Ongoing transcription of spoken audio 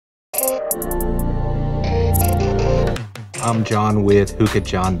I'm John with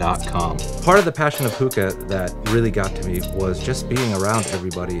HookahJohn.com. Part of the passion of hookah that really got to me was just being around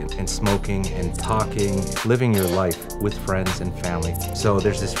everybody and smoking and talking, living your life with friends and family. So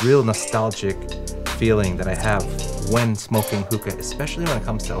there's this real nostalgic feeling that I have when smoking hookah, especially when it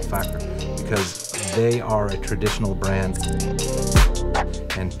comes to Fakher, because they are a traditional brand.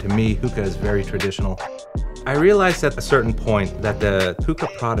 And to me, hookah is very traditional. I realized at a certain point that the hookah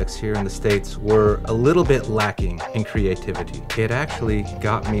products here in the States were a little bit lacking in creativity. It actually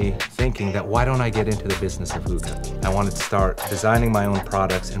got me thinking that why don't I get into the business of hookah? I wanted to start designing my own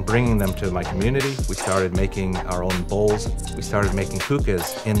products and bringing them to my community. We started making our own bowls. We started making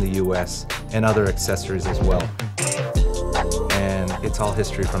hookahs in the US and other accessories as well. And it's all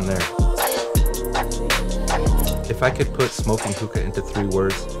history from there. If I could put smoking hookah into 3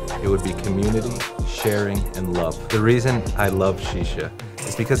 words, it would be community, sharing, and love. The reason I love Shisha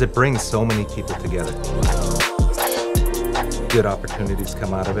is because it brings so many people together. Good opportunities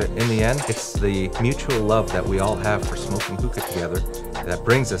come out of it. In the end, it's the mutual love that we all have for smoking hookah together that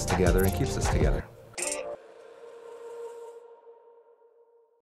brings us together and keeps us together.